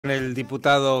El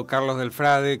diputado Carlos del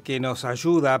Frade, que nos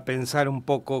ayuda a pensar un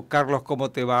poco. Carlos,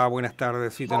 ¿cómo te va? Buenas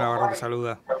tardes, Fito Navarro te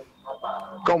saluda.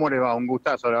 ¿Cómo les va? Un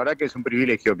gustazo. La verdad que es un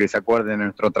privilegio que se acuerden de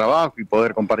nuestro trabajo y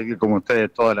poder compartir con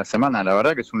ustedes toda la semana. La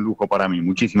verdad que es un lujo para mí.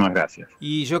 Muchísimas gracias.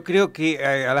 Y yo creo que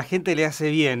a la gente le hace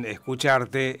bien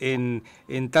escucharte en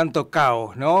tanto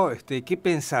caos, ¿no? ¿Qué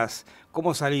pensás?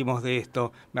 ¿Cómo salimos de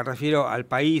esto? Me refiero al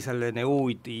país, al DNU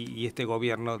y este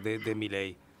gobierno de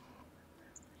Milei.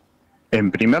 En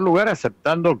primer lugar,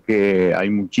 aceptando que hay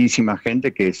muchísima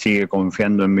gente que sigue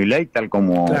confiando en Milei, tal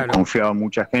como Claro. confiaba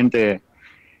mucha gente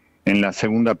en la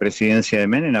segunda presidencia de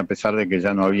Menem, a pesar de que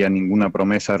ya no había ninguna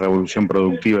promesa de revolución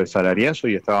productiva de salariazo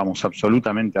y estábamos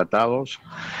absolutamente atados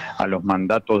a los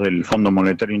mandatos del Fondo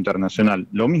Monetario Internacional.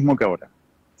 Lo mismo que ahora,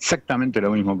 exactamente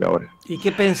lo mismo que ahora. ¿Y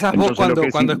qué pensás vos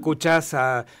Entonces, cuando escuchás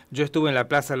a... Yo estuve en la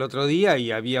plaza el otro día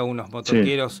y había unos sí,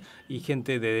 motoqueros y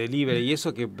gente de delivery y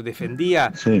eso que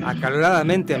defendía sí.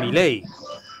 acaloradamente a Milei.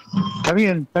 Está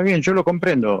bien, yo lo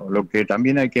comprendo. Lo que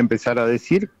también hay que empezar a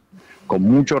decir, con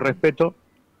mucho respeto,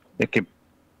 es que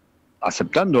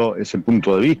aceptando ese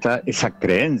punto de vista, esa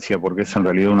creencia, porque es en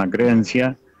realidad una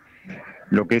creencia,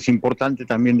 lo que es importante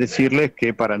también decirles es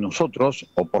que para nosotros,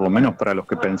 o por lo menos para los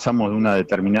que pensamos de una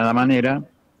determinada manera,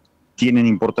 tienen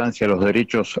importancia los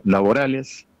derechos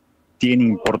laborales, tiene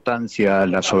importancia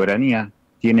la soberanía,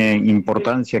 tiene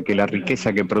importancia que la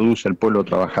riqueza que produce el pueblo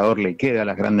trabajador le quede a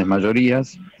las grandes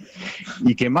mayorías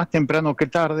y que más temprano que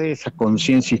tarde esa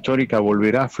conciencia histórica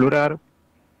volverá a aflorar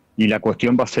y la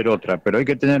cuestión va a ser otra, pero hay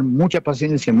que tener mucha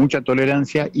paciencia, mucha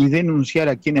tolerancia y denunciar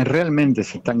a quienes realmente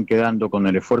se están quedando con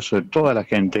el esfuerzo de toda la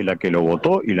gente, la que lo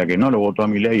votó y la que no lo votó a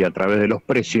Milei a través de los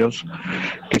precios,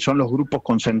 que son los grupos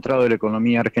concentrados de la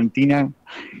economía argentina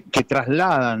que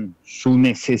trasladan su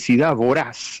necesidad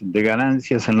voraz de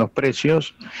ganancias en los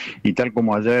precios y tal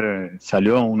como ayer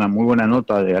salió una muy buena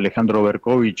nota de Alejandro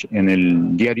Berkovich en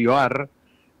el diario AR,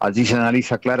 allí se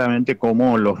analiza claramente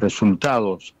cómo los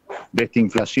resultados de esta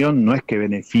inflación no es que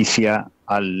beneficia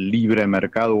al libre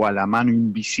mercado o a la mano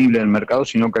invisible del mercado,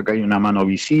 sino que acá hay una mano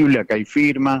visible, acá hay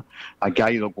firma, acá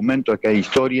hay documentos, acá hay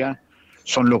historia.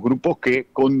 Son los grupos que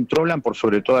controlan por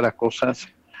sobre todas las cosas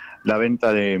la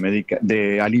venta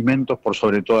de alimentos por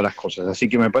sobre todas las cosas. Así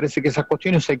que me parece que esas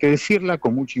cuestiones hay que decirlas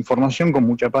con mucha información, con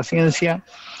mucha paciencia,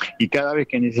 y cada vez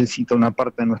que necesita una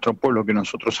parte de nuestro pueblo que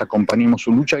nosotros acompañemos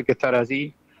su lucha hay que estar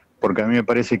allí, porque a mí me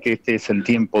parece que este es el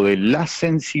tiempo de la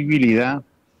sensibilidad,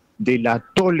 de la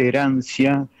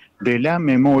tolerancia, de la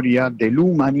memoria, del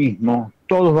humanismo,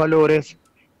 todos valores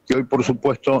que hoy por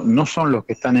supuesto no son los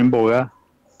que están en boga,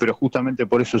 pero justamente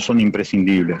por eso son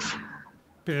imprescindibles.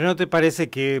 Pero ¿no te parece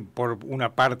que por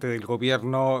una parte del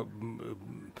gobierno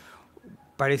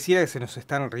pareciera que se nos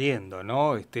están riendo,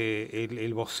 ¿no?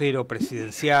 El vocero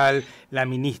presidencial, la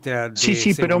ministra de Sí,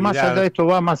 sí, pero más allá de Seguridad. esto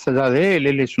va más allá de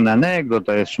él es una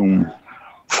anécdota, es un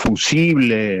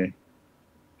fusible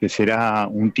que será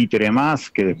un títere más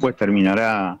que después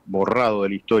terminará borrado de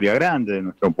la historia grande de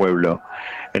nuestro pueblo.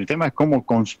 El tema es cómo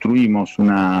construimos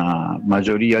una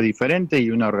mayoría diferente y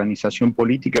una organización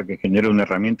política que genere una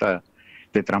herramienta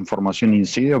de transformación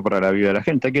incisiva para la vida de la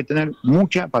gente. Hay que tener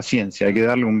mucha paciencia, hay que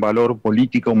darle un valor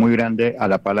político muy grande a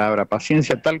la palabra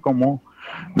paciencia, tal como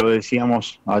lo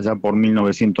decíamos allá por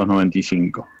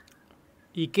 1995.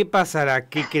 ¿Y qué pasará?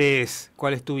 ¿Qué crees?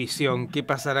 ¿Cuál es tu visión? ¿Qué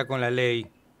pasará con la ley?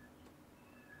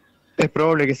 Es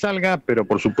probable que salga, pero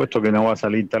por supuesto que no va a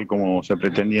salir tal como se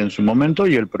pretendía en su momento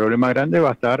y el problema grande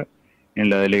va a estar en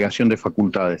la delegación de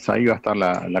facultades. Ahí va a estar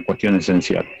la cuestión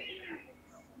esencial.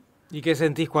 ¿Y qué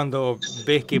sentís cuando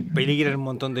ves que peligran un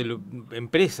montón de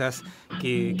empresas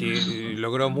que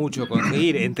logró mucho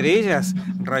conseguir? Entre ellas,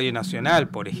 Radio Nacional,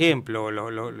 por ejemplo.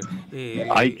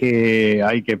 Hay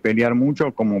que pelear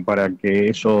mucho como para que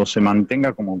eso se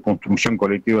mantenga como construcción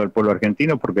colectiva del pueblo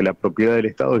argentino, porque la propiedad del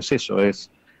Estado es eso, es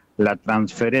la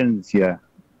transferencia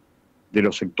de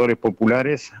los sectores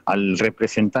populares al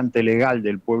representante legal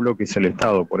del pueblo que es el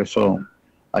Estado. Por eso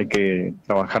hay que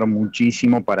trabajar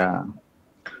muchísimo para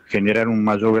generar un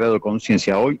mayor grado de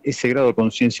conciencia. Hoy ese grado de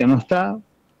conciencia no está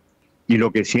y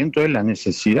lo que siento es la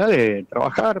necesidad de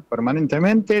trabajar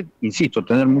permanentemente, insisto,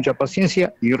 tener mucha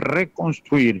paciencia y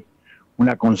reconstruir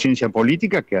una conciencia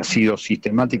política que ha sido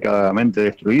sistemáticamente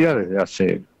destruida desde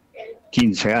hace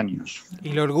 15 años. Y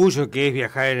el orgullo que es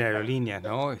viajar en aerolíneas,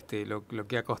 ¿no? Lo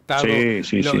que ha costado, Sí,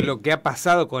 sí, sí. lo que ha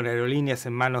pasado con aerolíneas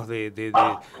en manos de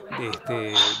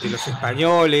los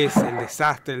españoles, el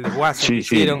desastre, el desguace que Sí,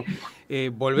 sí. hicieron,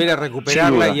 volver a Sin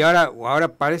recuperarla duda. y ahora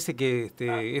parece que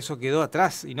eso quedó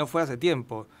atrás y no fue hace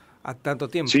tiempo, a tanto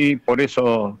tiempo. Sí, por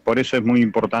eso es muy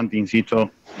importante,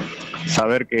 insisto,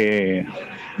 saber que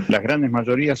las grandes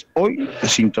mayorías hoy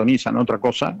sintonizan otra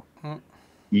cosa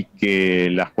y que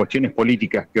las cuestiones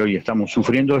políticas que hoy estamos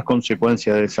sufriendo es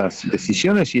consecuencia de esas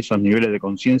decisiones y esos niveles de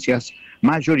conciencias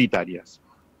mayoritarias.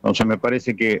 Entonces me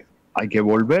parece que hay que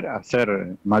volver a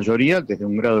ser mayoría desde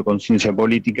un grado de conciencia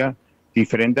política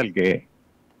diferente al que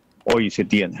hoy se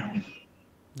tiene.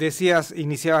 Decías,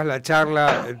 iniciabas la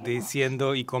charla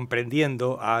diciendo y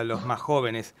comprendiendo a los más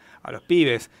jóvenes, a los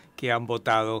pibes que han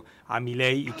votado a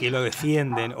Milei y que lo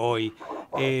defienden hoy.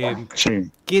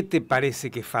 Sí. ¿Qué te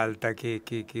parece que falta? ¿Qué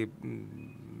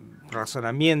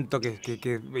razonamiento?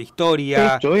 ¿Qué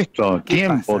historia? Mucho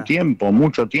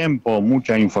tiempo,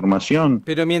 mucha información.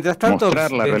 Pero mientras tanto,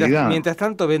 mostrar la realidad. Mientras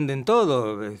tanto venden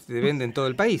todo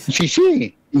el país.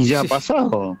 Sí, y ya ha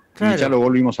pasado, claro. Y ya lo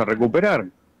volvimos a recuperar.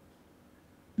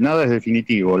 Nada es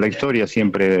definitivo, la historia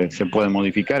siempre se puede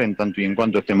modificar en tanto y en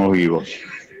cuanto estemos vivos.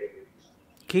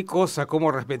 ¿Qué cosa?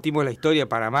 ¿Cómo repetimos la historia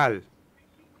para mal?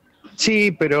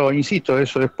 Sí, pero insisto,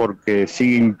 eso es porque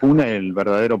sigue impune el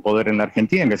verdadero poder en la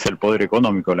Argentina, que es el poder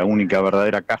económico, la única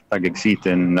verdadera casta que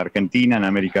existe en la Argentina, en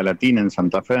América Latina, en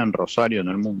Santa Fe, en Rosario, en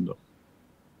el mundo.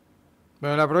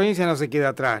 Bueno, la provincia no se queda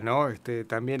atrás, ¿no?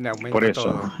 También aumenta por eso.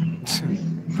 todo.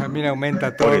 También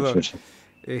aumenta todo. Por eso.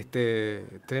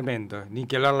 Tremendo. Ni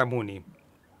que hablar la Muni.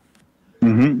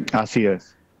 Así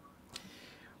es.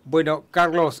 Bueno,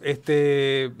 Carlos,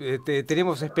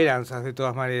 tenemos esperanzas de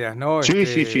todas maneras, ¿no?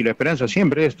 Sí, la esperanza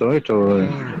siempre esto.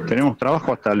 Tenemos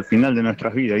trabajo hasta el final de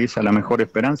nuestras vidas y esa es la mejor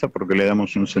esperanza porque le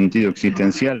damos un sentido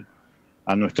existencial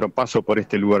a nuestro paso por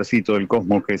este lugarcito del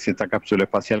cosmos que es esta cápsula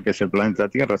espacial que es el planeta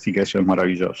Tierra, así que eso es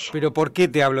maravilloso. Pero ¿por qué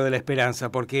te hablo de la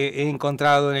esperanza? Porque he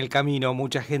encontrado en el camino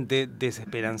mucha gente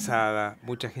desesperanzada,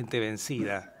 mucha gente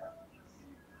vencida.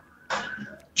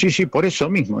 Sí, por eso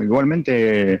mismo.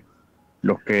 Igualmente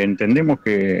los que entendemos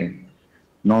que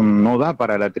no da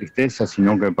para la tristeza,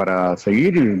 sino que para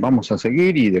seguir, vamos a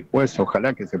seguir y después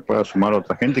ojalá que se pueda sumar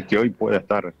otra gente que hoy pueda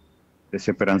estar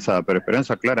desesperanzada, pero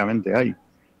esperanza claramente hay.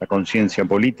 La conciencia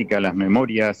política, las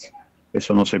memorias,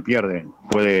 eso no se pierde.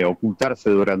 Puede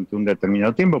ocultarse durante un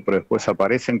determinado tiempo, pero después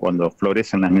aparecen cuando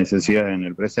florecen las necesidades en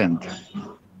el presente.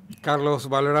 Carlos,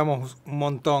 valoramos un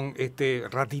montón este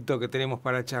ratito que tenemos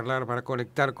para charlar, para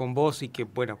conectar con vos y que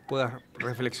puedas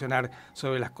reflexionar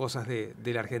sobre las cosas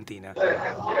de la Argentina.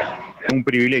 Un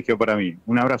privilegio para mí.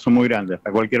 Un abrazo muy grande,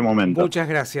 hasta cualquier momento. Muchas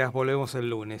gracias, volvemos el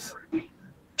lunes.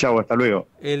 Chau, hasta luego.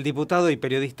 El diputado y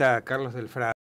periodista Carlos del Frade.